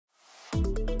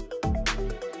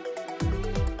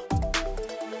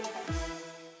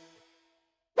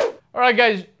Alright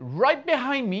guys, right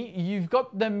behind me, you've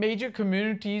got the major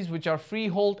communities which are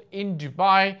freehold in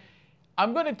Dubai.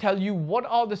 I'm going to tell you what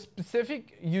are the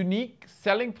specific unique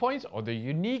selling points or the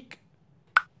unique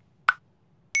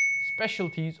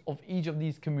specialties of each of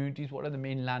these communities. What are the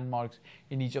main landmarks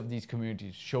in each of these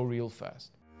communities? Show real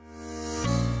fast.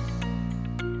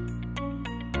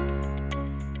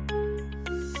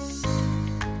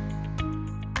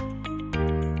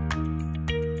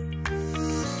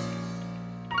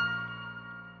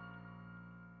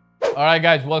 All right,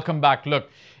 guys, welcome back. Look,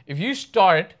 if you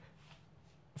start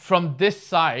from this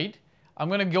side, I'm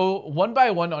going to go one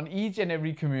by one on each and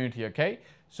every community, okay?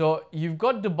 So you've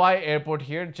got Dubai Airport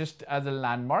here just as a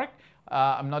landmark.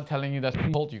 I'm not telling you that's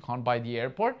freehold, you can't buy the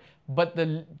airport, but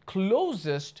the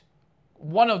closest,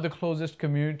 one of the closest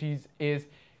communities is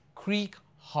Creek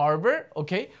Harbor,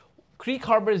 okay? Creek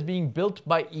Harbor is being built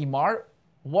by Emaar.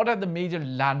 What are the major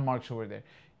landmarks over there?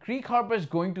 Creek Harbor is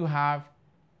going to have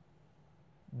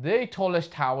the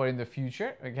tallest tower in the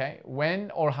future, okay?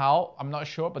 When or how, I'm not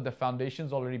sure, but the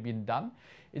foundation's already been done.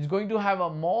 It's going to have a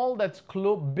mall that's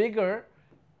bigger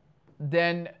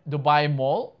than Dubai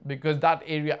Mall because that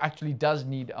area actually does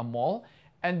need a mall.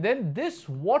 And then this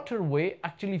waterway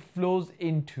actually flows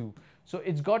into, so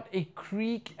it's got a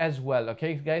creek as well,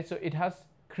 okay guys? So it has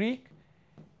creek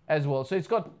as well. So it's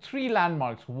got three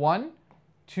landmarks, 1,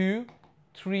 2,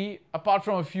 3, apart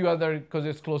from a few other because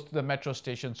it's close to the metro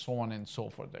station, so on and so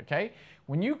forth, okay?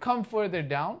 When you come further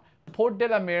down, Port de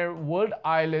la Mer, World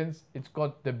Islands, it's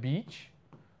got the beach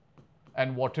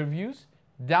and water views.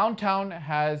 Downtown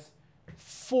has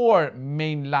 4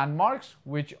 main landmarks,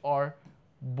 which are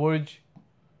Burj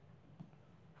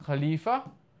Khalifa,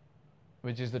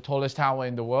 which is the tallest tower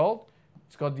in the world.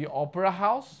 It's got the Opera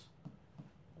House.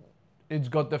 It's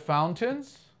got the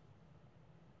fountains.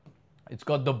 It's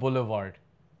got the boulevard,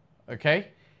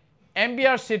 okay?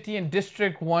 MBR City in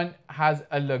District 1 has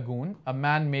a lagoon, a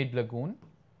man-made lagoon,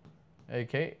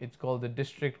 okay? It's called the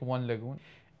District 1 Lagoon.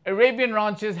 Arabian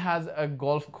Ranches has a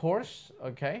golf course,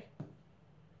 okay?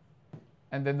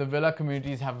 And then the villa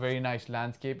communities have very nice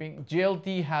landscaping.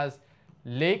 JLT has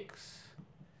lakes,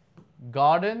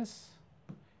 gardens,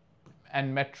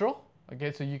 and metro,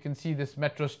 okay? So you can see this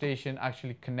metro station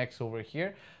actually connects over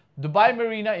here. Dubai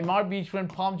Marina, Emaar Beachfront,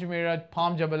 Palm Jumeirah,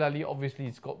 Palm Jebel Ali, obviously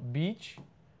it's got beach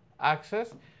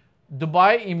access.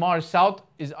 Dubai Emaar South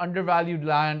is undervalued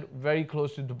land very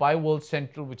close to Dubai World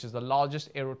Central, which is the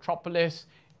largest aerotropolis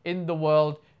in the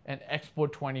world and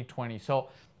Expo 2020. So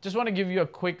just want to give you a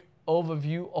quick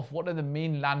overview of what are the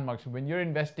main landmarks. When you're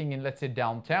investing in, let's say,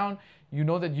 downtown, you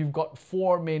know that you've got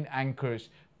 4 main anchors: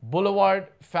 Boulevard,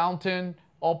 Fountain,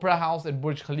 Opera House, and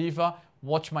Burj Khalifa.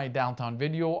 Watch my downtown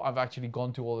video. I've actually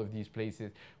gone to all of these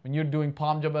places. When you're doing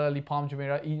Palm Jebel Ali, Palm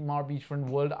Jumeirah, Emaar Beachfront,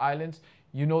 World Islands,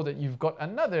 you know that you've got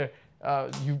another,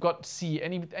 you've got sea,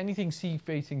 anything sea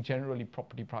facing, generally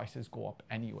property prices go up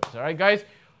anyways. All right, guys.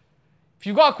 If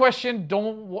you've got a question,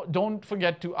 don't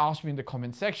forget to ask me in the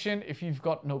comment section. If you've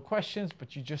got no questions,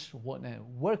 but you just want to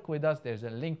work with us, there's a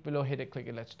link below. Hit it, click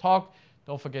it, let's talk.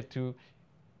 Don't forget to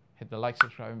hit the like,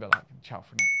 subscribe, and bell icon. Ciao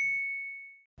for now.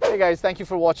 Hey guys, thank you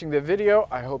for watching the video.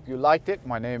 I hope you liked it.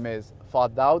 My name is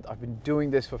Fahd Daud. I've been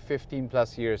doing this for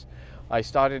 15+ years. I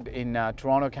started in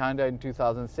Toronto, Canada in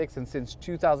 2006, and since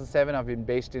 2007 I've been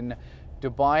based in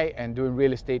Dubai and doing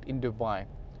real estate in Dubai.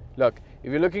 Look,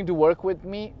 if you're looking to work with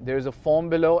me, there's a form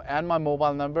below and my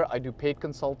mobile number. I do paid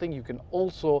consulting. You can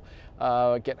also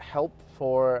get help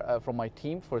from my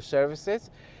team for services.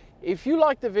 If you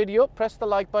like the video, press the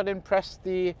like button, press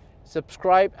the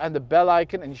subscribe and the bell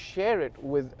icon, and share it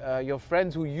with your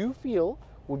friends who you feel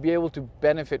would be able to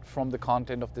benefit from the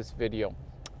content of this video.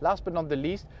 Last but not the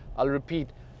least, I'll repeat,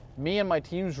 me and my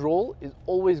team's role is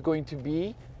always going to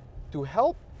be to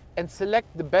help and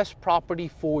select the best property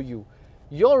for you.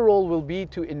 Your role will be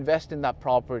to invest in that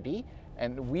property,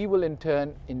 and we will in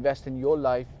turn invest in your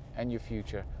life and your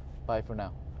future. Bye for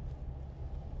now.